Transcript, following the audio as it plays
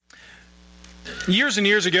Years and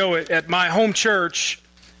years ago at my home church,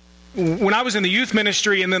 when I was in the youth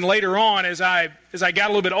ministry, and then later on as I got a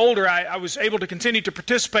little bit older, I was able to continue to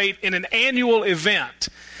participate in an annual event.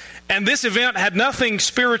 And this event had nothing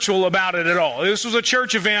spiritual about it at all. This was a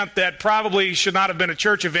church event that probably should not have been a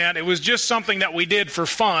church event. It was just something that we did for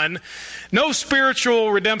fun. No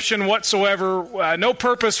spiritual redemption whatsoever, no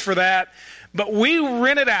purpose for that. But we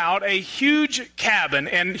rented out a huge cabin,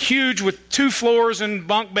 and huge with 2 floors and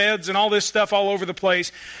bunk beds and all this stuff all over the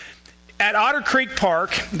place, at Otter Creek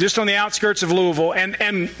Park, just on the outskirts of Louisville,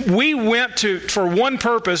 and we went for one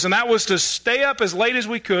purpose, and that was to stay up as late as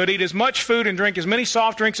we could, eat as much food and drink as many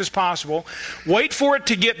soft drinks as possible, wait for it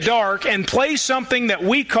to get dark, and play something that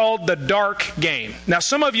we called the dark game. Now,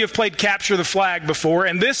 some of you have played Capture the Flag before,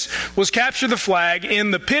 and this was Capture the Flag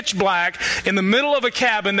in the pitch black in the middle of a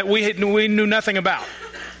cabin that we knew nothing about.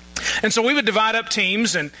 And so we would divide up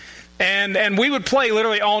teams, and we would play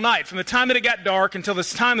literally all night. From the time that it got dark until the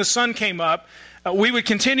time the sun came up, we would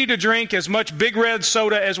continue to drink as much Big Red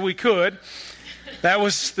soda as we could. That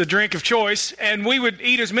was the drink of choice. And we would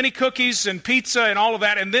eat as many cookies and pizza and all of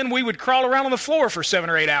that. And then we would crawl around on the floor for 7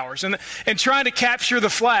 or 8 hours and try to capture the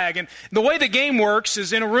flag. And the way the game works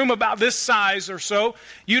is in a room about this size or so,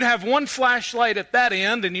 you'd have one flashlight at that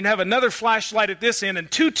end, and you'd have another flashlight at this end, and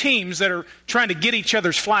 2 teams that are trying to get each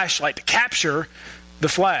other's flashlight to capture the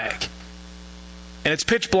flag. And it's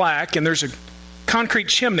pitch black, and there's a concrete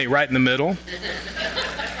chimney right in the middle.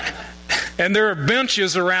 And there are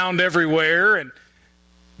benches around everywhere, and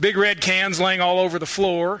big red cans laying all over the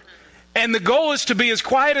floor. And the goal is to be as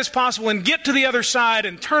quiet as possible and get to the other side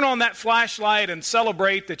and turn on that flashlight and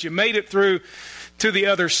celebrate that you made it through to the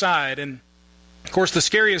other side. And of course, the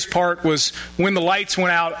scariest part was when the lights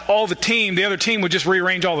went out, the other team would just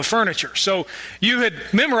rearrange all the furniture. So you had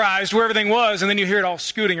memorized where everything was, and then you hear it all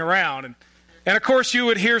scooting around. And of course, you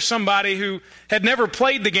would hear somebody who had never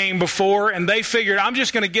played the game before, and they figured, I'm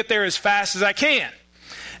just going to get there as fast as I can.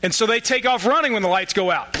 And so they take off running when the lights go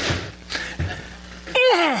out.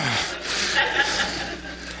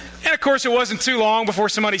 And of course, it wasn't too long before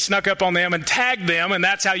somebody snuck up on them and tagged them, and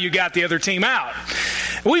that's how you got the other team out.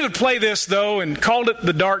 We would play this, though, and called it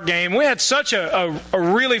the dark game. We had such a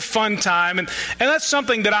really fun time, and that's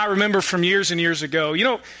something that I remember from years and years ago. You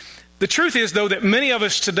know, the truth is, though, that many of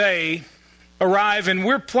us today arrive and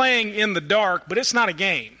we're playing in the dark, but it's not a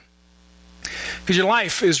game, because your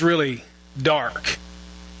life is really dark.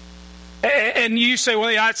 And you say,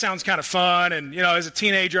 well, yeah, that sounds kind of fun, and you know, as a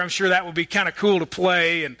teenager, I'm sure that would be kind of cool to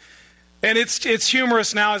play, and it's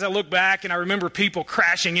humorous now as I look back, and I remember people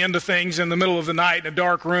crashing into things in the middle of the night in a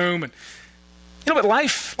dark room, and you know, but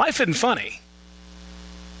life isn't funny.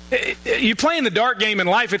 You play in the dark game in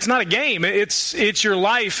life, it's not a game, it's your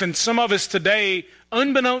life. And some of us today,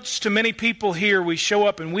 unbeknownst to many people here, we show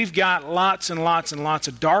up and we've got lots and lots and lots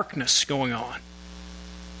of darkness going on.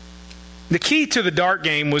 The key to the dark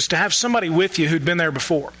game was to have somebody with you who'd been there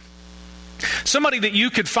before. Somebody that you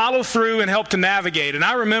could follow through and help to navigate. And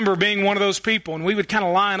I remember being one of those people, and we would kind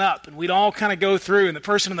of line up, and we'd all kind of go through, and the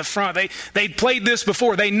person in the front, they'd played this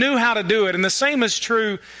before. They knew how to do it. And the same is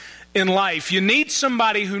true in life. You need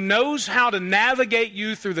somebody who knows how to navigate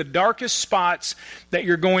you through the darkest spots that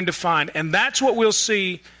you're going to find. And that's what we'll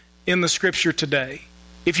see in the Scripture today.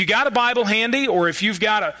 If you got a Bible handy, or if you've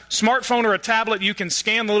got a smartphone or a tablet, you can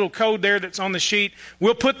scan the little code there that's on the sheet.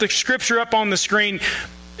 We'll put the Scripture up on the screen.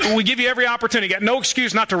 We give you every opportunity. You got no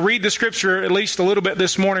excuse not to read the Scripture at least a little bit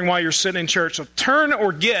this morning while you're sitting in church. So turn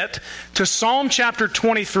or get to Psalm chapter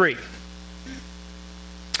 23.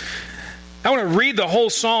 I want to read the whole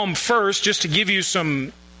psalm first just to give you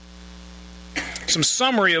some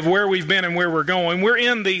summary of where we've been and where we're going. We're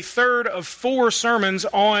in the third of 4 sermons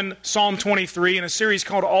on Psalm 23 in a series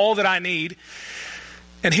called All That I Need.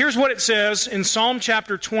 And here's what it says in Psalm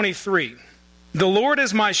chapter 23. The Lord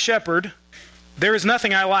is my shepherd, there is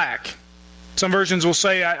nothing I lack. Some versions will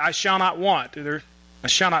say, I shall not want. I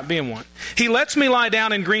shall not be in want. He lets me lie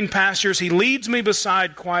down in green pastures. He leads me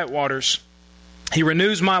beside quiet waters. He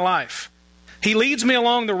renews my life. He leads me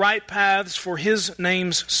along the right paths for His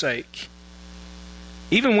name's sake.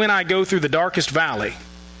 Even when I go through the darkest valley,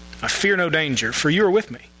 I fear no danger, for you are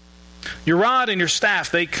with me. Your rod and your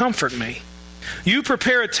staff, they comfort me. You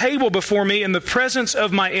prepare a table before me in the presence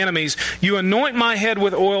of my enemies. You anoint my head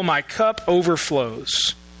with oil, my cup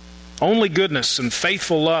overflows. Only goodness and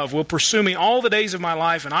faithful love will pursue me all the days of my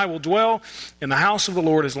life, and I will dwell in the house of the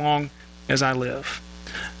Lord as long as I live.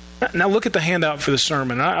 Now look at the handout for the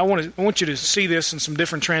sermon. I want you to see this in some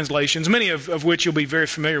different translations, many of which you'll be very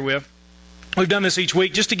familiar with. We've done this each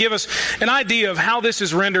week just to give us an idea of how this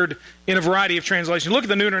is rendered in a variety of translations. Look at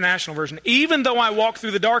the New International Version. Even though I walk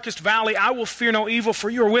through the darkest valley, I will fear no evil, for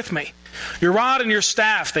you are with me. Your rod and your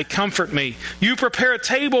staff, they comfort me. You prepare a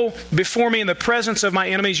table before me in the presence of my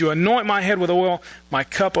enemies. You anoint my head with oil. My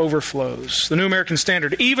cup overflows. The New American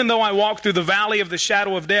Standard. Even though I walk through the valley of the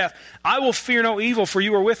shadow of death, I will fear no evil, for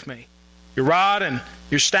you are with me. Your rod and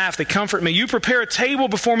your staff, they comfort me. You prepare a table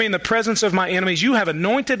before me in the presence of my enemies. You have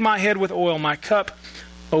anointed my head with oil. My cup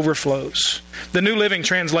overflows. The New Living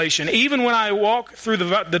Translation. Even when I walk through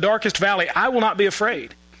the darkest valley, I will not be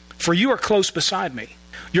afraid, for you are close beside me.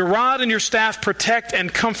 Your rod and your staff protect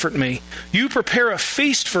and comfort me. You prepare a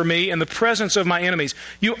feast for me in the presence of my enemies.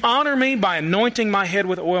 You honor me by anointing my head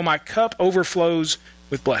with oil. My cup overflows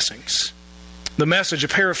with blessings. The Message, a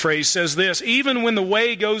paraphrase, says this: even when the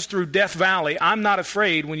way goes through Death Valley, I'm not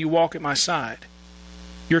afraid when you walk at my side.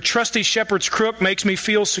 Your trusty shepherd's crook makes me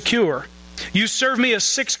feel secure. You serve me a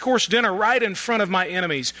 6-course dinner right in front of my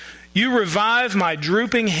enemies. You revive my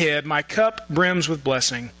drooping head. My cup brims with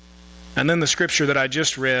blessing. And then the scripture that I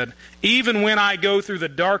just read: even when I go through the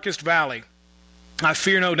darkest valley, I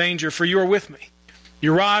fear no danger, for you are with me.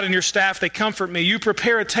 Your rod and your staff, they comfort me. You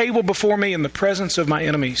prepare a table before me in the presence of my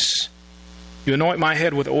enemies. You anoint my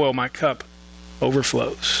head with oil. My cup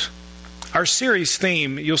overflows. Our series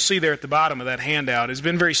theme, you'll see there at the bottom of that handout, has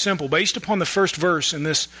been very simple, based upon the first verse in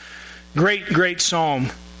this great, great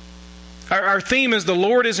psalm. Our theme is, the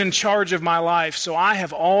Lord is in charge of my life, so I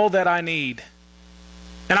have all that I need.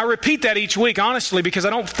 And I repeat that each week, honestly, because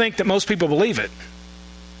I don't think that most people believe it.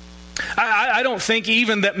 I don't think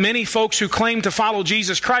even that many folks who claim to follow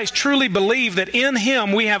Jesus Christ truly believe that in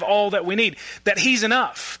Him we have all that we need, that He's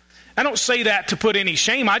enough. I don't say that to put any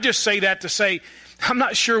shame. I just say that to say, I'm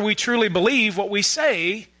not sure we truly believe what we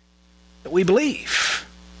say that we believe.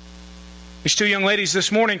 These 2 young ladies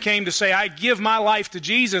this morning came to say, I give my life to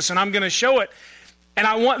Jesus and I'm going to show it. And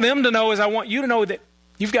I want them to know, as I want you to know, that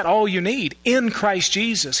you've got all you need. In Christ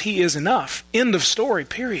Jesus, He is enough. End of story,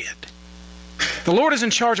 period. The Lord is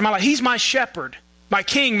in charge of my life. He's my shepherd, my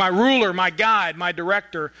king, my ruler, my guide, my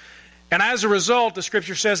director. And as a result, the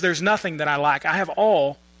Scripture says there's nothing that I lack. I have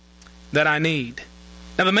all that I need.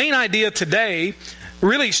 Now, the main idea today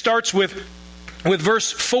really starts with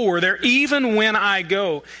verse 4 there. Even when I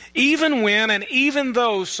go, even when, and even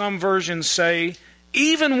though, some versions say,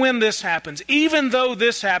 even when this happens, even though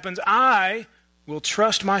this happens, I will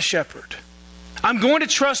trust my shepherd. I'm going to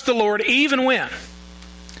trust the Lord even when.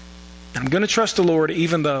 I'm going to trust the Lord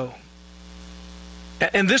even though.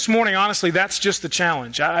 And this morning, honestly, that's just the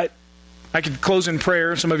challenge. I could close in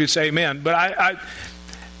prayer. Some of you say amen. But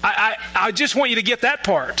I just want you to get that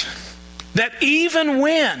part. That even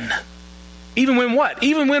when what?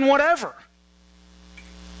 Even when whatever.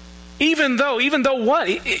 Even though what?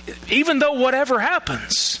 Even though whatever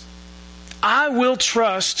happens, I will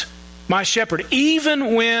trust my shepherd.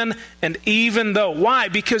 Even when and even though. Why?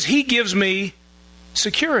 Because He gives me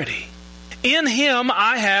security. In Him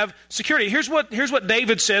I have security. Here's what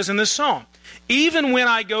David says in this psalm. Even when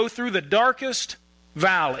I go through the darkest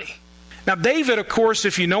valley. Now, David, of course,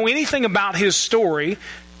 if you know anything about his story,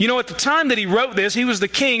 you know at the time that he wrote this, he was the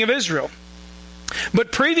king of Israel.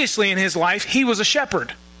 But previously in his life, he was a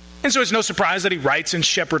shepherd. And so it's no surprise that he writes in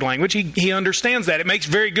shepherd language. He understands that. It makes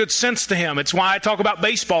very good sense to him. It's why I talk about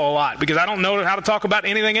baseball a lot, because I don't know how to talk about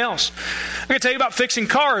anything else. I could tell you about fixing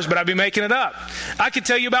cars, but I'd be making it up. I could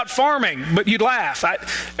tell you about farming, but you'd laugh.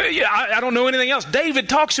 I don't know anything else. David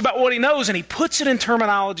talks about what he knows, and he puts it in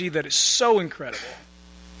terminology that is so incredible.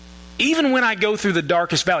 Even when I go through the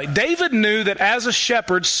darkest valley. David knew that as a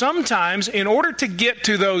shepherd, sometimes in order to get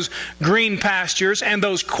to those green pastures and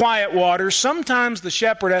those quiet waters, sometimes the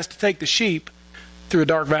shepherd has to take the sheep through a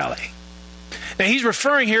dark valley. Now he's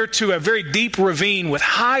referring here to a very deep ravine with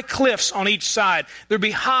high cliffs on each side. There'd be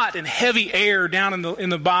hot and heavy air down in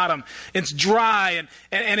the bottom. It's dry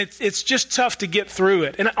and it's just tough to get through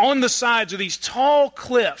it. And on the sides of these tall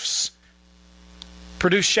cliffs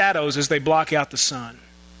produce shadows as they block out the sun.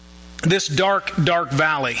 This dark, dark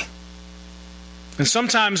valley. And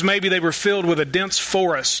sometimes maybe they were filled with a dense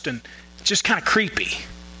forest and just kind of creepy,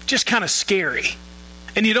 just kind of scary.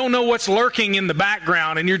 And you don't know what's lurking in the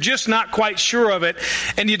background and you're just not quite sure of it.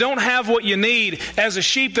 And you don't have what you need. As a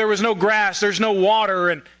sheep, there was no grass, there's no water,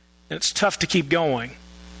 and it's tough to keep going.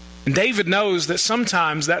 And David knows that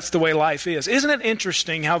sometimes that's the way life is. Isn't it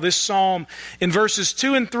interesting how this psalm, in verses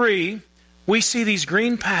 2 and 3, we see these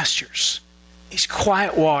green pastures, these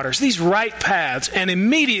quiet waters, these right paths, and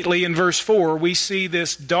immediately in verse 4 we see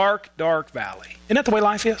this dark, dark valley. Isn't that the way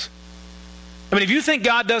life is? I mean, if you think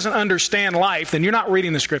God doesn't understand life, then you're not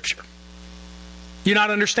reading the Scripture. You're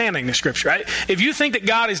not understanding the Scripture, right? If you think that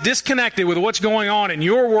God is disconnected with what's going on in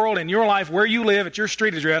your world, in your life, where you live, at your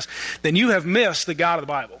street address, then you have missed the God of the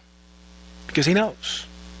Bible. Because He knows.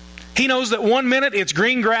 He knows that one minute it's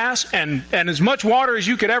green grass and as much water as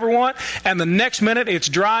you could ever want, and the next minute it's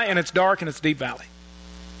dry and it's dark and it's a deep valley.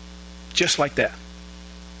 Just like that.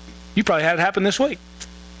 You probably had it happen this week.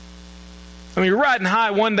 I mean, you're riding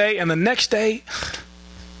high one day and the next day,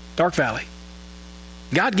 dark valley.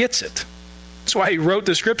 God gets it. That's why He wrote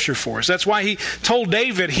the Scripture for us. That's why He told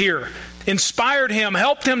David here, inspired him,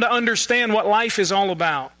 helped him to understand what life is all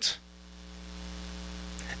about.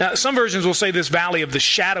 Now, some versions will say this valley of the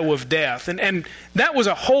shadow of death. And that was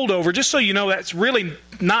a holdover. Just so you know, that's really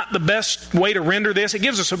not the best way to render this. It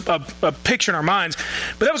gives us a picture in our minds.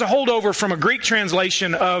 But that was a holdover from a Greek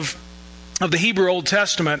translation of the Hebrew Old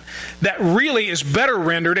Testament that really is better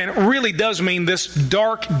rendered, and it really does mean this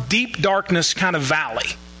dark, deep darkness kind of valley.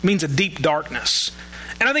 It means a deep darkness.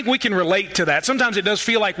 And I think we can relate to that. Sometimes it does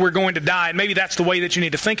feel like we're going to die, and maybe that's the way that you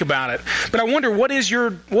need to think about it. But I wonder, what is your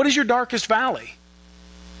darkest valley?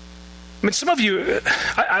 I mean, some of you,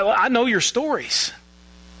 I know your stories.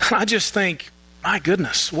 I just think, my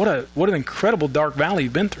goodness, what an incredible dark valley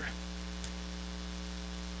you've been through.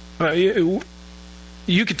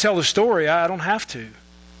 You could tell the story. I don't have to.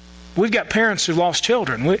 We've got parents who lost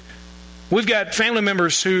children. We've got family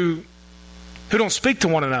members who don't speak to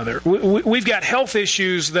one another. We've got health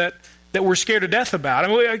issues that we're scared to death about. I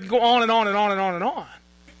mean, we go on and on and on and on and on.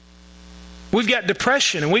 We've got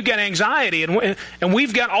depression and we've got anxiety and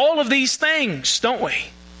we've got all of these things, don't we?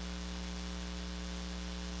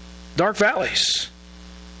 Dark valleys.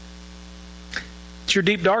 It's your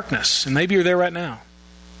deep darkness, and maybe you're there right now.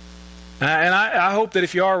 And I hope that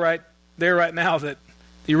if you are right there right now, that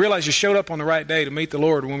you realize you showed up on the right day to meet the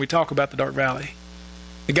Lord when we talk about the dark valley.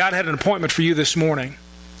 That God had an appointment for you this morning.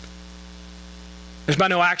 It's by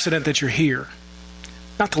no accident that you're here.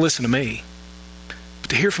 Not to listen to me, but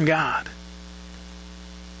to hear from God.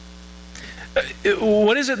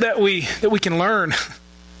 What is it that we can learn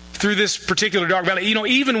through this particular dark valley? You know,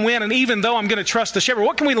 even when and even though I'm going to trust the shepherd,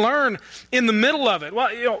 what can we learn in the middle of it?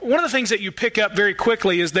 Well, you know, one of the things that you pick up very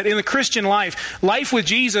quickly is that in the Christian life with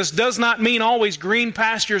Jesus does not mean always green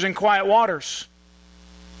pastures and quiet waters.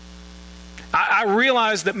 I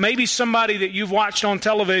realize that maybe somebody that you've watched on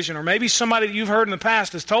television or maybe somebody that you've heard in the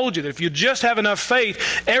past has told you that if you just have enough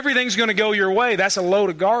faith, everything's going to go your way. That's a load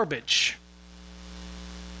of garbage.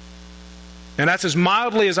 And that's as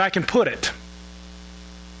mildly as I can put it.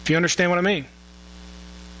 If you understand what I mean.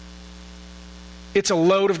 It's a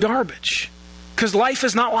load of garbage. Because life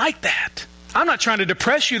is not like that. I'm not trying to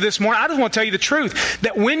depress you this morning. I just want to tell you the truth.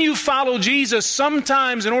 That when you follow Jesus,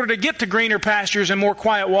 sometimes in order to get to greener pastures and more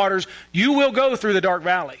quiet waters, you will go through the dark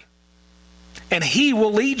valley. And He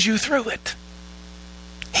will lead you through it.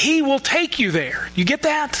 He will take you there. You get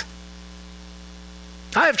that?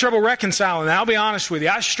 I have trouble reconciling that. I'll be honest with you.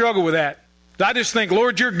 I struggle with that. I just think,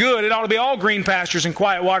 Lord, you're good. It ought to be all green pastures and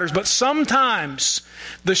quiet waters. But sometimes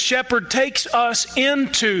the shepherd takes us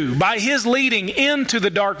by His leading, into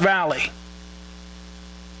the dark valley.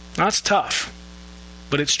 That's tough,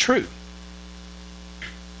 but it's true.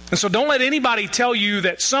 And so don't let anybody tell you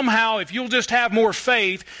that somehow if you'll just have more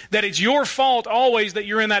faith, that it's your fault always that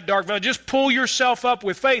you're in that dark valley. Just pull yourself up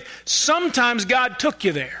with faith. Sometimes God took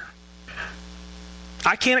you there.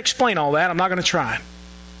 I can't explain all that. I'm not going to try.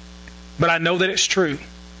 But I know that it's true.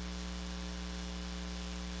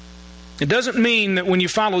 It doesn't mean that when you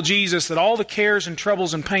follow Jesus that all the cares and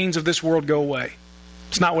troubles and pains of this world go away.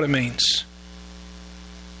 It's not what it means.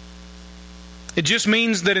 It just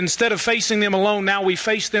means that instead of facing them alone, now we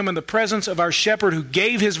face them in the presence of our shepherd who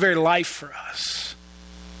gave His very life for us.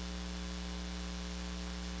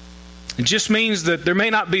 It just means that there may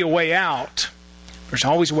not be a way out. There's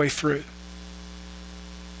always a way through.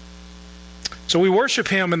 So we worship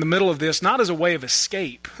Him in the middle of this, not as a way of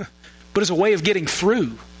escape, but as a way of getting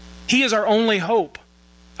through. He is our only hope.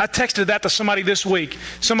 I texted that to somebody this week,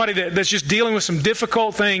 somebody that's just dealing with some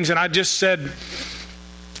difficult things, and I just said,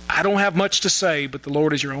 I don't have much to say, but the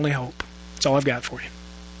Lord is your only hope. That's all I've got for you.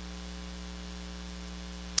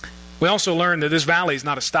 We also learned that this valley is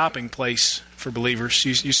not a stopping place for believers.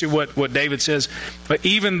 You see what David says, but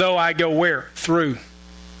even though I go where? Through.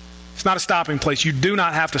 It's not a stopping place. You do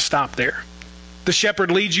not have to stop there. The shepherd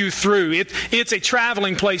leads you through. It's a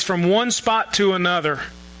traveling place from one spot to another.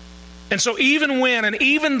 And so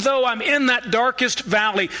even though I'm in that darkest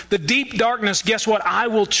valley, the deep darkness, guess what? I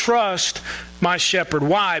will trust my shepherd.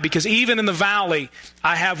 Why? Because even in the valley,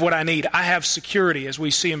 I have what I need. I have security, as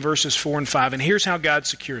we see in verses 4 and 5. And here's how God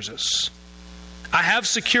secures us. I have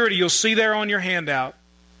security. You'll see there on your handout.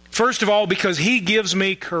 First of all, because He gives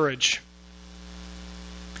me courage.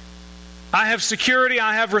 I have security,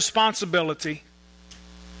 I have responsibility.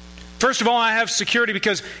 First of all, I have security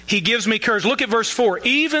because He gives me courage. Look at verse 4.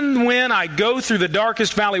 Even when I go through the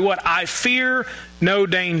darkest valley, what? I fear no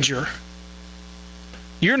danger.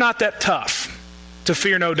 You're not that tough to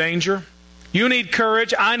fear no danger. You need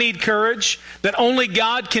courage. I need courage that only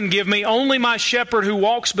God can give me. Only my shepherd who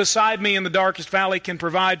walks beside me in the darkest valley can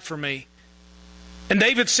provide for me. And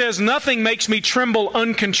David says, nothing makes me tremble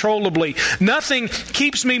uncontrollably. Nothing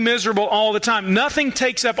keeps me miserable all the time. Nothing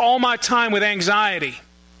takes up all my time with anxiety.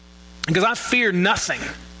 Because I fear nothing.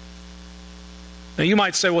 Now you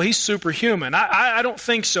might say, well, he's superhuman. I don't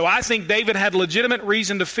think so. I think David had legitimate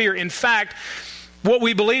reason to fear. In fact, what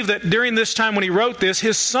we believe that during this time when he wrote this,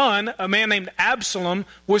 his son, a man named Absalom,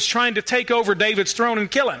 was trying to take over David's throne and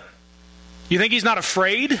kill him. You think he's not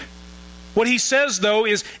afraid? What he says, though,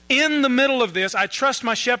 is in the middle of this, I trust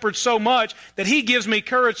my shepherd so much that he gives me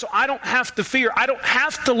courage so I don't have to fear. I don't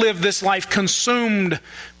have to live this life consumed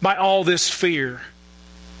by all this fear.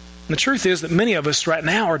 And the truth is that many of us right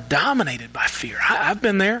now are dominated by fear. I've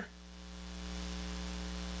been there.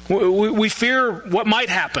 We fear what might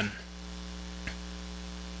happen.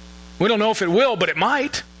 We don't know if it will, but it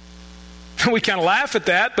might. We kind of laugh at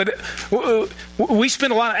that, but we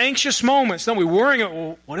spend a lot of anxious moments, don't we? Worrying,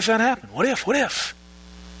 well, what if that happened? What if? What if?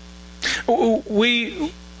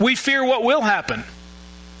 We fear what will happen.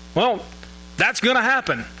 Well, that's going to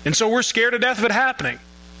happen. And so we're scared to death of it happening,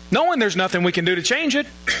 knowing there's nothing we can do to change it.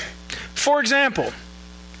 For example,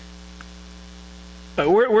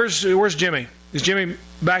 where's Jimmy? Is Jimmy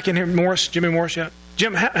back in here? Morris? Jimmy Morris yet?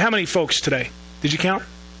 Jim, how many folks today? Did you count?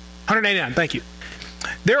 189, thank you.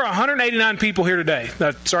 There are 189 people here today.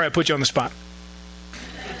 Sorry I put you on the spot.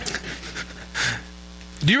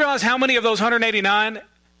 Do you realize how many of those 189,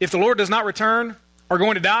 if the Lord does not return, are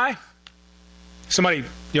going to die? Somebody,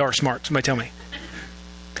 y'all are smart. Somebody tell me.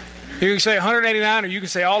 You can say 189 or you can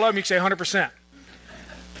say all of them. You can say 100%.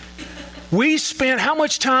 How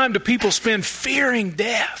much time do people spend fearing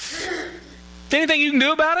death? Anything you can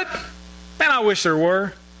do about it? Man, I wish there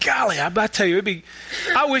were. Golly, I tell you,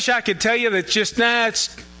 I wish I could tell you that it's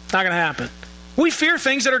not going to happen. We fear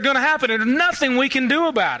things that are going to happen, and there's nothing we can do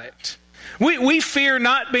about it. We fear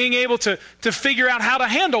not being able to figure out how to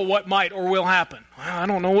handle what might or will happen. Well, I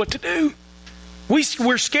don't know what to do.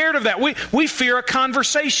 We're scared of that. We fear a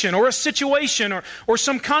conversation or a situation or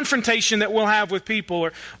some confrontation that we'll have with people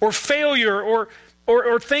or failure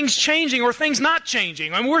or things changing or things not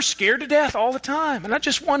changing. I mean, we're scared to death all the time. And I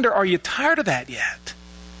just wonder, are you tired of that yet?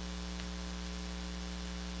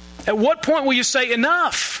 At what point will you say,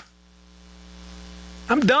 enough?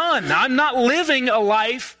 I'm done. I'm not living a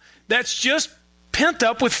life that's just pent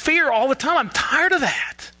up with fear all the time. I'm tired of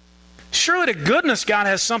that. Surely to goodness God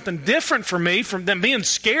has something different for me than being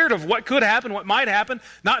scared of what could happen, what might happen,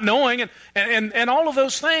 not knowing, and all of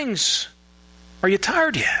those things. Are you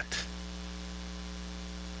tired yet?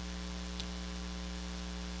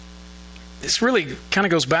 This really kind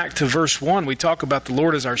of goes back to verse 1. We talk about the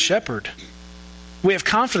Lord as our shepherd. We have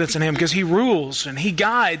confidence in Him because He rules and He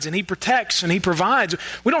guides and He protects and He provides.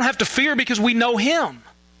 We don't have to fear because we know Him.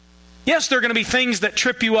 Yes, there are going to be things that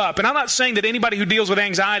trip you up. And I'm not saying that anybody who deals with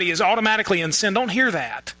anxiety is automatically in sin. Don't hear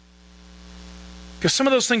that. Because some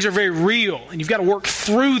of those things are very real and you've got to work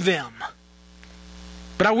through them.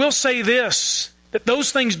 But I will say this, that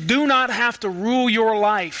those things do not have to rule your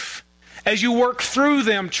life. As you work through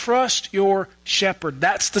them, trust your shepherd.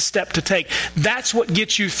 That's the step to take. That's what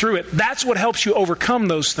gets you through it. That's what helps you overcome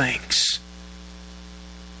those things.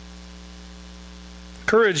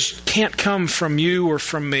 Courage can't come from you or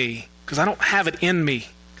from me, because I don't have it in me.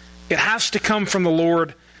 It has to come from the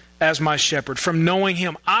Lord as my shepherd, from knowing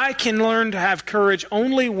Him. I can learn to have courage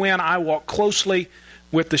only when I walk closely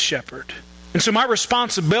with the shepherd. And so my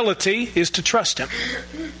responsibility is to trust Him.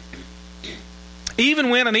 Even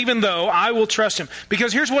when and even though I will trust Him.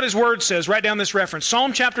 Because here's what His Word says. Write down this reference.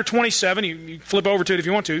 Psalm chapter 27. You flip over to it if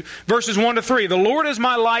you want to. Verses 1 to 3. The Lord is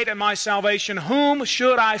my light and my salvation. Whom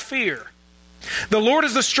should I fear? The Lord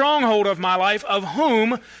is the stronghold of my life. Of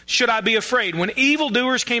whom should I be afraid? When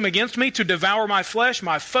evildoers came against me to devour my flesh,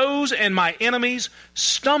 my foes and my enemies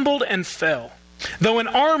stumbled and fell. Though an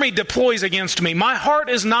army deploys against me, my heart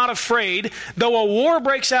is not afraid. Though a war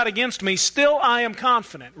breaks out against me, still I am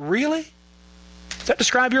confident. Really? Does that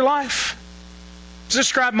describe your life? Does it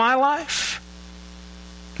describe my life?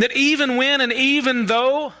 That even when and even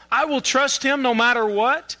though I will trust Him no matter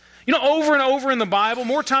what. You know, over and over in the Bible,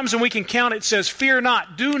 more times than we can count, it says, fear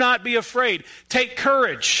not, do not be afraid, take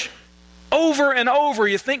courage. Over and over,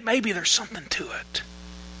 you think maybe there's something to it.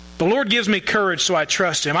 The Lord gives me courage, so I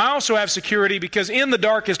trust Him. I also have security because in the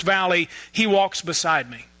darkest valley, He walks beside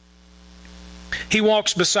me. He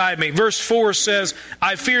walks beside me. Verse 4 says,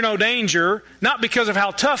 I fear no danger, not because of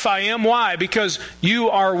how tough I am. Why? Because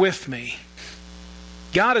you are with me.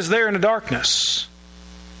 God is there in the darkness.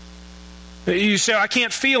 You say, I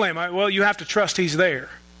can't feel Him. Well, you have to trust He's there.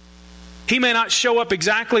 He may not show up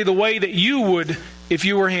exactly the way that you would if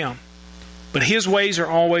you were Him, but His ways are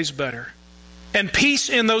always better. And peace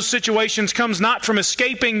in those situations comes not from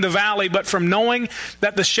escaping the valley, but from knowing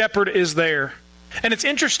that the shepherd is there. And it's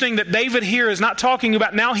interesting that David here is not talking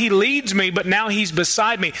about now He leads me, but now He's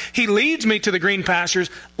beside me. He leads me to the green pastures,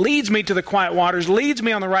 leads me to the quiet waters, leads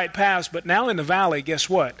me on the right paths, but now in the valley, guess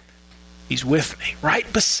what? He's with me, right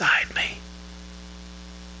beside me.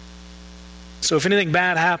 So if anything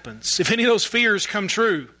bad happens, if any of those fears come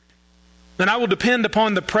true, then I will depend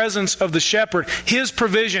upon the presence of the shepherd, His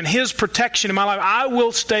provision, His protection in my life. I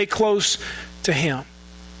will stay close to Him.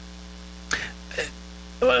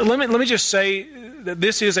 Let me just say that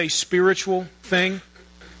this is a spiritual thing.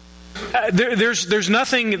 There's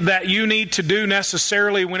nothing that you need to do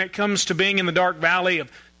necessarily when it comes to being in the dark valley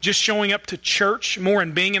of just showing up to church more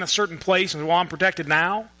and being in a certain place and, well, I'm protected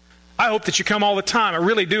now. I hope that you come all the time. I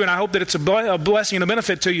really do, and I hope that it's a blessing and a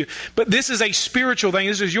benefit to you. But this is a spiritual thing.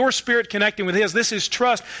 This is your spirit connecting with His. This is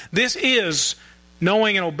trust. This is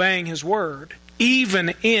knowing and obeying His word,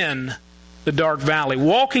 even in the dark valley,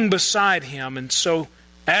 walking beside Him. And so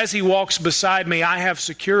as He walks beside me, I have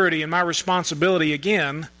security, and my responsibility,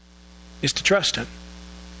 again, is to trust Him.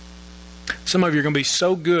 Some of you are going to be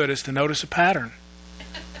so good as to notice a pattern.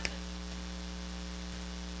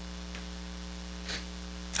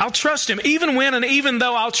 I'll trust Him even when and even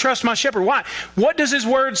though I'll trust my shepherd. Why? What does His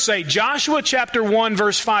word say? Joshua chapter 1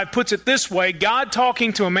 verse 5 puts it this way. God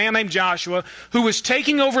talking to a man named Joshua who was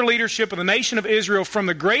taking over leadership of the nation of Israel from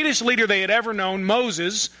the greatest leader they had ever known,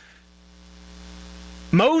 Moses.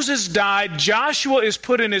 Moses died. Joshua is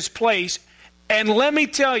put in his place. And let me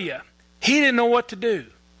tell you, he didn't know what to do.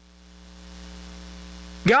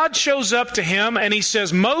 God shows up to him and He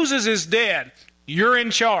says, Moses is dead. You're in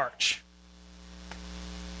charge.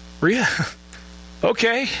 Yeah.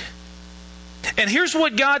 Okay. And here's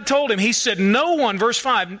what God told him. He said, no one, verse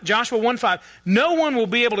 5, Joshua 1:5, no one will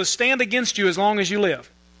be able to stand against you as long as you live.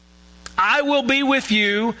 I will be with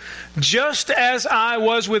you just as I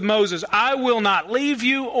was with Moses. I will not leave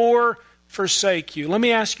you or forsake you. Let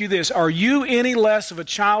me ask you this. Are you any less of a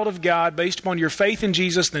child of God based upon your faith in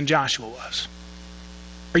Jesus than Joshua was?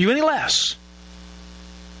 Are you any less?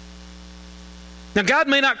 Now, God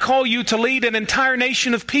may not call you to lead an entire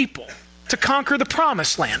nation of people to conquer the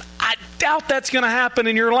promised land. I doubt that's going to happen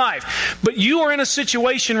in your life. But you are in a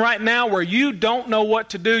situation right now where you don't know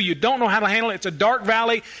what to do. You don't know how to handle it. It's a dark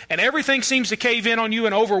valley, and everything seems to cave in on you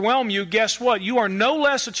and overwhelm you. Guess what? You are no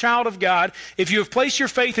less a child of God if you have placed your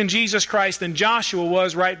faith in Jesus Christ than Joshua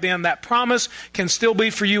was right then. That promise can still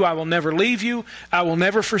be for you. I will never leave you. I will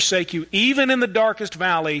never forsake you. Even in the darkest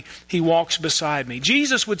valley, He walks beside me.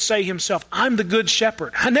 Jesus would say Himself, I'm the good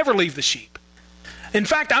shepherd. I never leave the sheep. In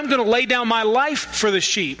fact, I'm going to lay down my life for the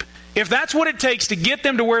sheep. If that's what it takes to get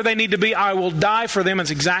them to where they need to be, I will die for them.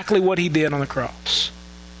 It's exactly what He did on the cross.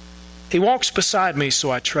 He walks beside me, so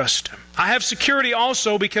I trust Him. I have security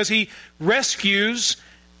also because He rescues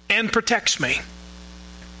and protects me.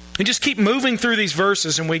 And just keep moving through these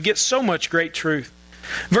verses and we get so much great truth.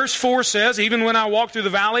 Verse 4 says, even when I walk through the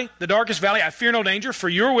valley, the darkest valley, I fear no danger, for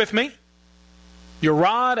you're with me. Your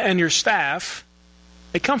rod and your staff,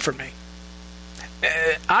 they comfort me.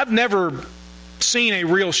 I've never seen a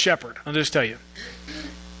real shepherd, I'll just tell you.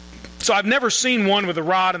 So I've never seen one with a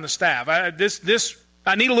rod and the staff.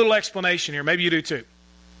 I need a little explanation here. Maybe you do too.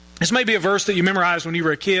 This may be a verse that you memorized when you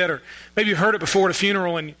were a kid, or maybe you heard it before at a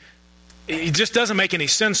funeral and it just doesn't make any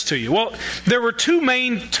sense to you. Well, there were two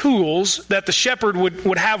main tools that the shepherd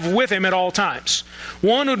would have with him at all times.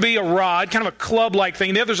 One would be a rod, kind of a club-like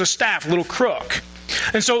thing. The other's a staff, a little crook.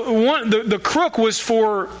 And so the crook was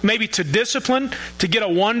for maybe to discipline, to get a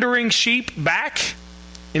wandering sheep back.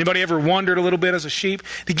 Anybody ever wandered a little bit as a sheep?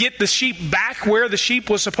 To get the sheep back where the sheep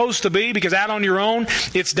was supposed to be, because out on your own,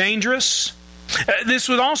 it's dangerous. This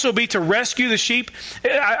would also be to rescue the sheep.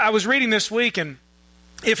 I was reading this week, and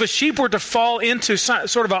if a sheep were to fall into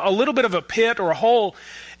sort of a little bit of a pit or a hole,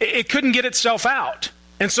 it couldn't get itself out.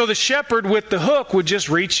 And so the shepherd with the hook would just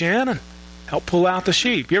reach in and help pull out the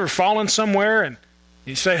sheep. You ever fallen somewhere and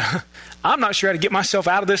you say, I'm not sure how to get myself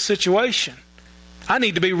out of this situation. I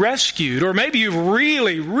need to be rescued. Or maybe you've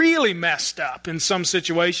really, really messed up in some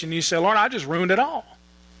situation. You say, Lord, I just ruined it all.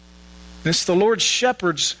 And it's the Lord's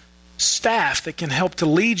shepherd's staff that can help to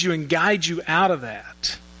lead you and guide you out of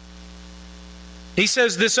that. He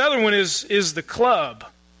says this other one is the club.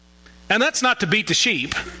 And that's not to beat the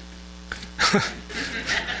sheep.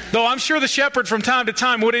 Though I'm sure the shepherd from time to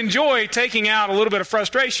time would enjoy taking out a little bit of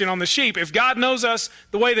frustration on the sheep. If God knows us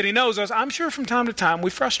the way that He knows us, I'm sure from time to time we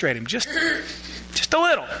frustrate Him just a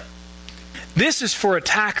little. This is for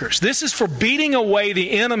attackers. This is for beating away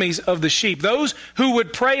the enemies of the sheep, those who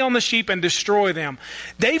would prey on the sheep and destroy them.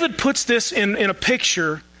 David puts this in a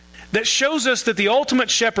picture that shows us that the ultimate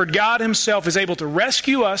shepherd, God Himself, is able to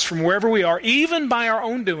rescue us from wherever we are, even by our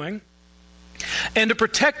own doing, and to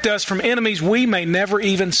protect us from enemies we may never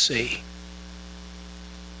even see.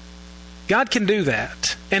 God can do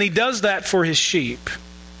that, and He does that for His sheep.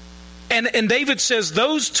 And David says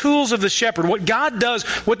those tools of the shepherd, what God does,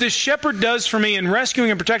 what this shepherd does for me in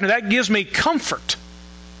rescuing and protecting, that gives me comfort.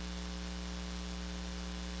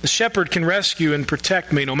 The shepherd can rescue and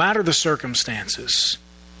protect me no matter the circumstances.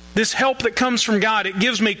 This help that comes from God, it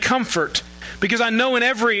gives me comfort. Because I know in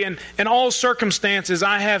every and all circumstances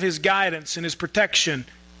I have His guidance and His protection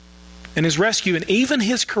and His rescue. And even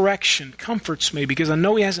His correction comforts me because I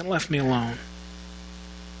know He hasn't left me alone.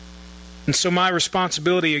 And so my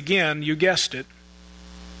responsibility, again, you guessed it,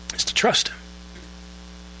 is to trust Him.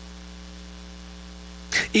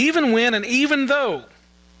 Even when and even though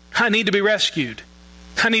I need to be rescued,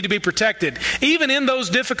 I need to be protected. Even in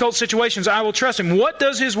those difficult situations, I will trust Him. What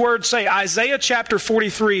does His Word say? Isaiah chapter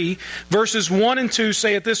 43, verses 1 and 2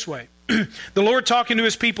 say it this way. The Lord talking to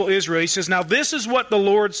His people Israel, He says, "Now this is what the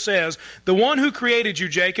Lord says, the one who created you,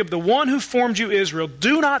 Jacob, the one who formed you, Israel,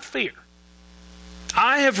 do not fear.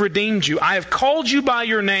 I have redeemed you. I have called you by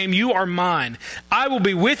your name. You are mine. I will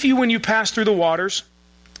be with you when you pass through the waters,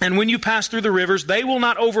 and when you pass through the rivers, they will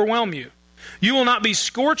not overwhelm you. You will not be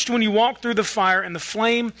scorched when you walk through the fire, and the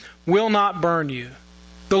flame will not burn you."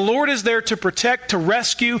 The Lord is there to protect, to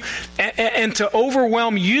rescue, and to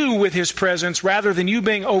overwhelm you with His presence rather than you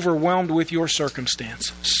being overwhelmed with your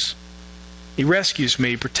circumstances. He rescues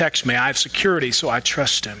me, protects me. I have security, so I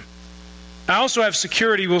trust Him. I also have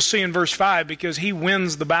security, we'll see in verse 5, because He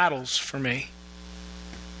wins the battles for me.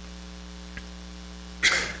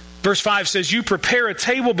 Verse 5 says, "You prepare a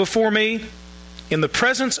table before me in the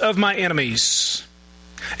presence of my enemies."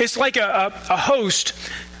 It's like a host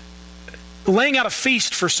laying out a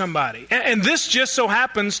feast for somebody. And this just so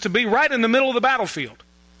happens to be right in the middle of the battlefield.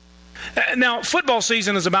 Now, football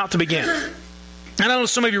season is about to begin. And I know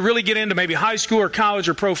some of you really get into maybe high school or college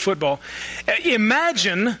or pro football.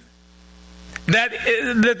 Imagine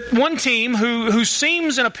that one team who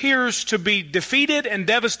seems and appears to be defeated and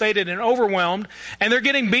devastated and overwhelmed, and they're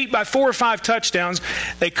getting beat by 4 or 5 touchdowns,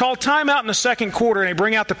 they call timeout in the second quarter and they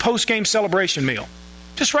bring out the post-game celebration meal.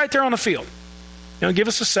 Just right there on the field. Give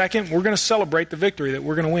us a second. We're going to celebrate the victory that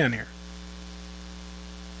we're going to win here.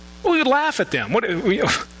 Well, we would laugh at them. What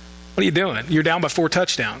are you doing? You're down by 4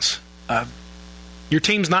 touchdowns. Your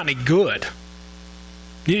team's not any good.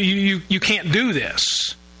 You can't do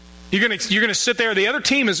this. You're going to sit there. The other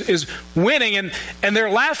team is winning, and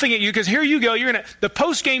they're laughing at you because here you go. The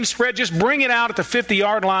post-game spread, just bring it out at the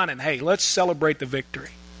 50-yard line, and hey, let's celebrate the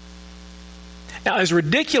victory. Now, as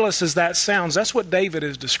ridiculous as that sounds, that's what David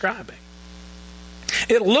is describing.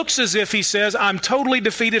 It looks as if he says, I'm totally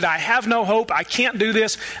defeated. I have no hope. I can't do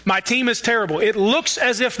this. My team is terrible. It looks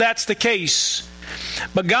as if that's the case.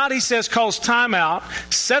 But God, he says, calls timeout,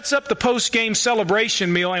 sets up the post-game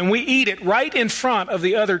celebration meal, and we eat it right in front of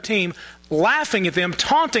the other team, laughing at them,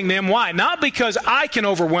 taunting them. Why? Not because I can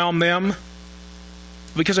overwhelm them,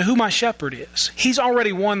 because of who my shepherd is. He's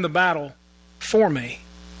already won the battle for me.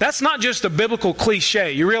 That's not just a biblical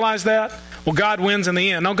cliche. You realize that? Well, God wins in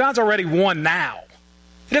the end. No, God's already won now.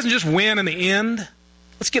 He doesn't just win in the end.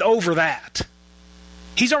 Let's get over that.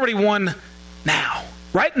 He's already won now.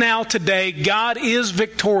 Right now, today, God is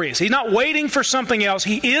victorious. He's not waiting for something else.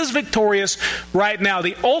 He is victorious right now.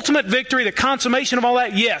 The ultimate victory, the consummation of all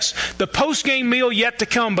that, yes. The post-game meal yet to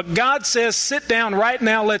come. But God says, sit down right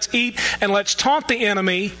now, let's eat, and let's taunt the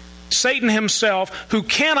enemy, Satan himself, who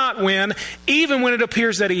cannot win, even when it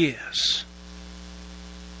appears that he is.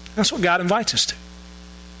 That's what God invites us to.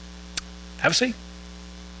 Have a seat.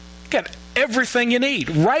 You got everything you need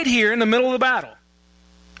right here in the middle of the battle.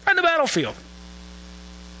 Right in the battlefield.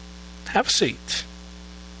 Have a seat.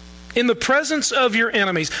 In the presence of your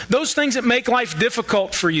enemies, those things that make life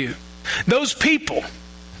difficult for you, those people,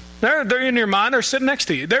 they're in your mind, they're sitting next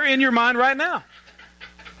to you. They're in your mind right now.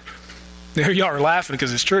 There you are laughing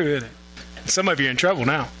because it's true, isn't it? Some of you are in trouble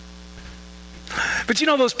now. But you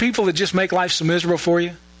know those people that just make life so miserable for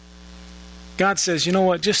you? God says, you know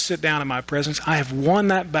what, just sit down in my presence. I have won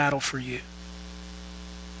that battle for you.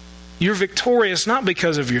 You're victorious not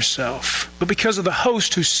because of yourself, but because of the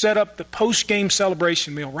host who set up the post-game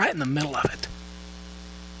celebration meal right in the middle of it.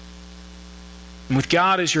 And with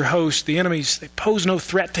God as your host, the enemies, they pose no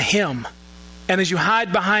threat to him. And as you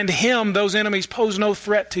hide behind him, those enemies pose no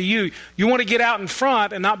threat to you. You want to get out in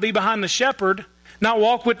front and not be behind the shepherd, not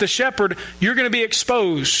walk with the shepherd, you're going to be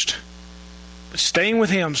exposed. But staying with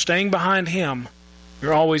him, staying behind him,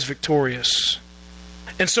 you're always victorious.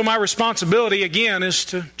 And so my responsibility, again, is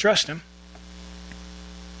to trust him.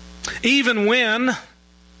 Even when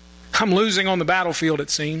I'm losing on the battlefield,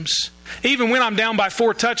 it seems. Even when I'm down by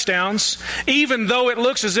 4 touchdowns, even though it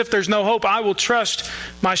looks as if there's no hope, I will trust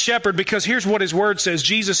my shepherd, because here's what his word says.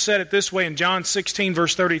 Jesus said it this way in John 16,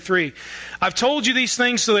 verse 33. I've told you these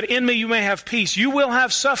things so that in me you may have peace. You will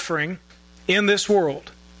have suffering in this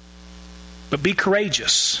world, but be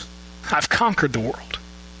courageous. I've conquered the world.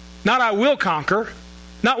 Not I will conquer,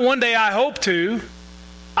 not one day I hope to.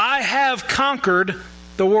 I have conquered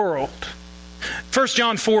the world. 1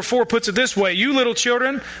 John 4:4 puts it this way. You little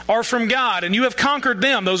children are from God, and you have conquered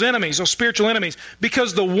them, those enemies, those spiritual enemies,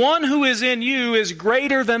 because the one who is in you is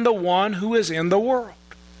greater than the one who is in the world.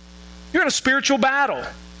 You're in a spiritual battle,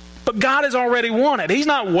 but God has already won it. He's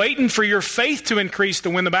not waiting for your faith to increase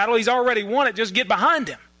to win the battle. He's already won it. Just get behind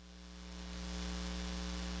him.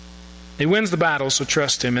 He wins the battle, so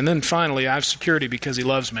trust him. And then finally, I have security because he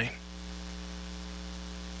loves me.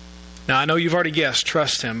 Now, I know you've already guessed,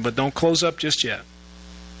 trust him, but don't close up just yet.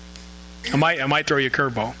 I might throw you a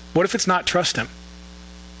curveball. What if it's not trust him?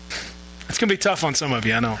 It's going to be tough on some of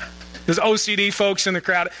you, I know. There's OCD folks in the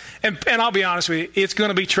crowd. And I'll be honest with you, it's going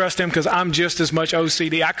to be trust him because I'm just as much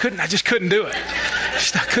OCD. I just couldn't do it.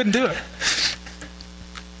 I couldn't do it.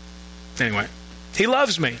 Anyway, he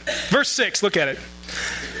loves me. Verse 6, look at it.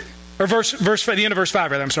 Or the end of verse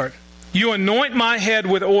 5, rather, I'm sorry. You anoint my head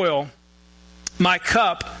with oil, my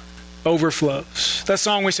cup overflows. That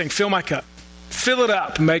song we sing, fill my cup. Fill it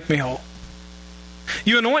up and make me whole.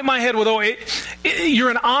 You anoint my head with oil. You're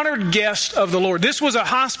an honored guest of the Lord. This was a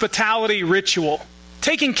hospitality ritual.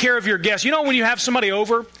 Taking care of your guests. You know when you have somebody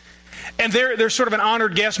over and they're sort of an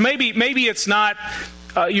honored guest, maybe it's not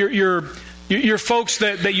your folks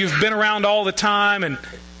that you've been around all the time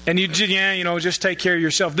and you just take care of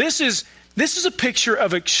yourself. This is a picture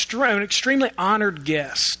of an extremely honored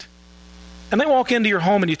guest. And they walk into your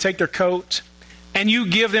home and you take their coat and you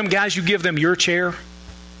give them your chair. And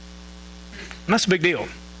that's a big deal.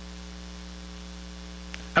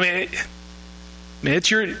 I mean,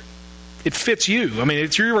 it fits you. I mean,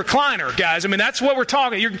 it's your recliner, guys. I mean, that's what we're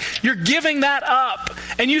talking. You're giving that up.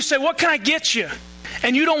 And you say, what can I get you?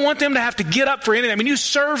 And you don't want them to have to get up for anything. I mean, you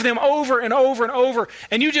serve them over and over and over.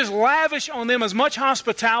 And you just lavish on them as much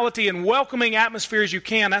hospitality and welcoming atmosphere as you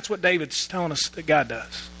can. That's what David's telling us that God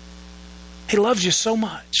does. He loves you so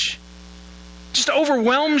much. Just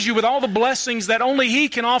overwhelms you with all the blessings that only he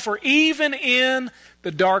can offer, even in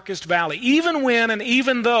the darkest valley. Even when and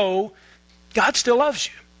even though God still loves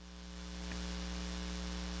you.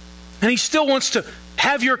 And he still wants to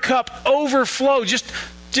have your cup overflow, just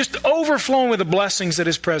overflowing with the blessings that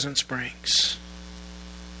his presence brings.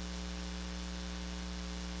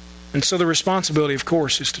 And so the responsibility, of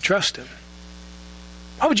course, is to trust him.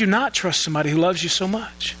 Why would you not trust somebody who loves you so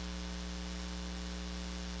much?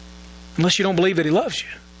 Unless you don't believe that he loves you.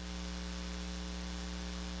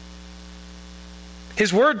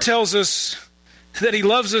 His word tells us that he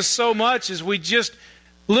loves us so much as we just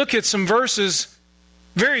look at some verses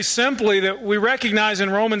very simply that we recognize in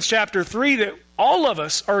Romans chapter 3 that all of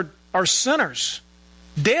us are sinners,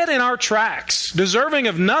 dead in our tracks, deserving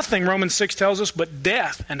of nothing, Romans 6 tells us, but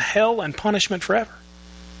death and hell and punishment forever.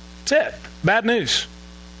 That's it. Bad news.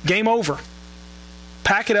 Game over.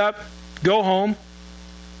 Pack it up. Go home.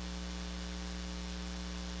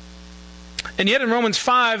 And yet in Romans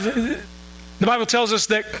 5, the Bible tells us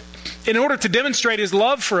that in order to demonstrate his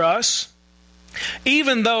love for us,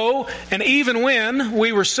 even though and even when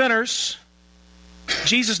we were sinners,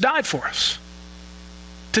 Jesus died for us.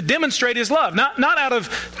 To demonstrate his love. Not out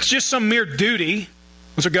of just some mere duty.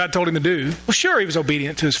 That's what God told him to do. Well, sure, he was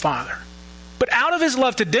obedient to his Father. But out of his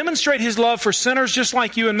love, to demonstrate his love for sinners just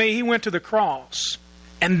like you and me, he went to the cross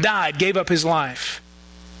and died, gave up his life.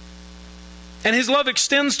 And his love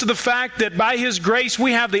extends to the fact that by his grace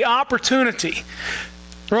we have the opportunity,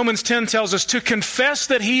 Romans 10 tells us, to confess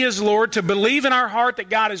that he is Lord, to believe in our heart that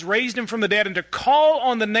God has raised him from the dead, and to call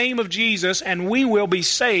on the name of Jesus, and we will be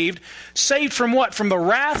saved. Saved from what? From the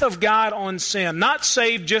wrath of God on sin. Not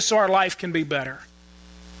saved just so our life can be better,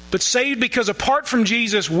 but saved because apart from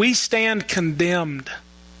Jesus we stand condemned,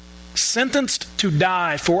 sentenced to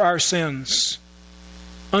die for our sins.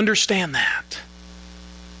 Understand that.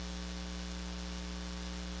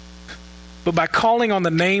 but by calling on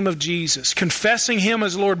the name of Jesus, confessing Him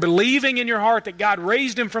as Lord, believing in your heart that God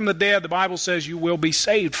raised Him from the dead, the Bible says you will be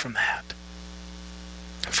saved from that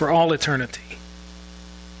for all eternity.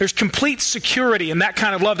 There's complete security in that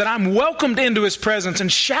kind of love, that I'm welcomed into His presence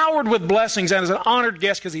and showered with blessings and as an honored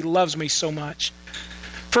guest because He loves me so much.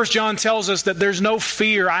 1 John tells us that there's no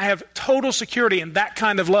fear. I have total security in that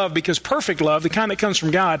kind of love, because perfect love, the kind that comes from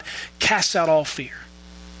God, casts out all fear.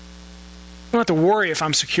 I don't have to worry if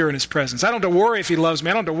I'm secure in His presence. I don't have to worry if He loves me.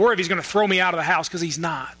 I don't have to worry if He's going to throw me out of the house, because He's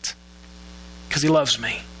not. Because He loves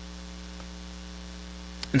me.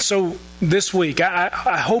 And so this week,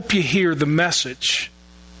 I hope you hear the message.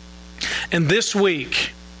 And this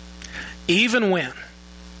week, even when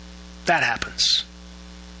that happens,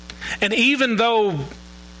 and even though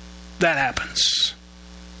that happens,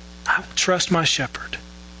 I will trust my shepherd.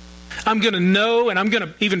 I'm going to know, and I'm going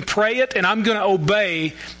to even pray it, and I'm going to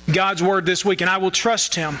obey God's word this week, and I will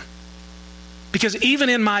trust Him. Because even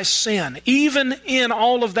in my sin, even in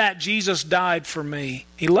all of that, Jesus died for me.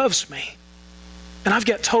 He loves me. And I've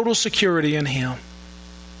got total security in Him.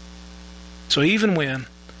 So even when,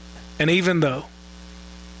 and even though,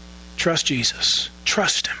 trust Jesus.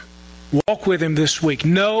 Trust Him. Walk with Him this week.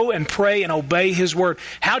 Know and pray and obey His word.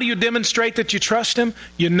 How do you demonstrate that you trust Him?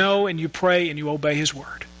 You know and you pray and you obey His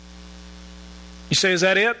word. You say, is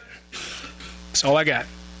that it? That's all I got.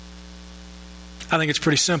 I think it's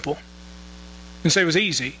pretty simple. You can say it was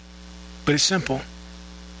easy, but it's simple.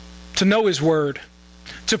 To know His word.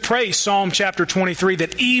 To pray Psalm chapter 23,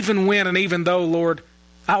 that even when and even though, Lord,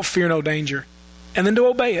 I'll fear no danger. And then to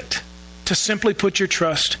obey it. To simply put your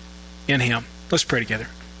trust in Him. Let's pray together.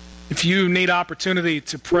 If you need opportunity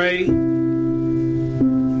to pray,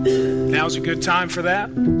 now's a good time for that.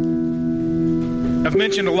 I've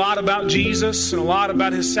mentioned a lot about Jesus and a lot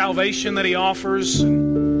about His salvation that He offers,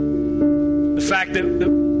 and the fact that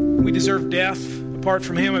we deserve death apart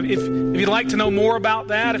from Him. If you'd like to know more about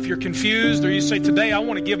that, if you're confused, or you say, today I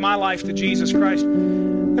want to give my life to Jesus Christ,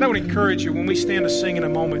 then I would encourage you, when we stand to sing in a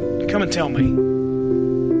moment, come and tell me.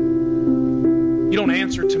 You don't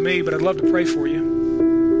answer to me, but I'd love to pray for you.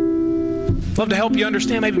 I'd love to help you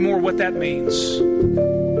understand maybe more what that means.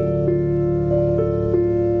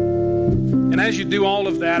 And as you do all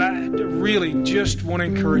of that, I really just want to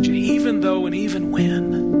encourage you, even though and even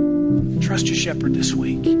when, trust your shepherd this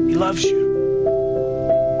week. He loves you.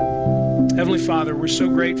 Heavenly Father, we're so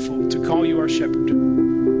grateful to call you our shepherd.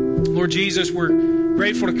 Lord Jesus, we're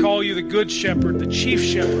grateful to call you the good shepherd, the chief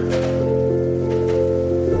shepherd.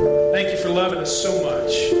 Thank you for loving us so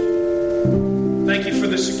much. Thank you for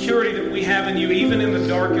the security that we have in you, even in the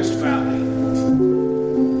darkest valley.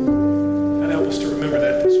 God, help us to remember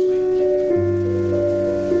that this week.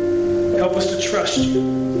 Help us to trust you.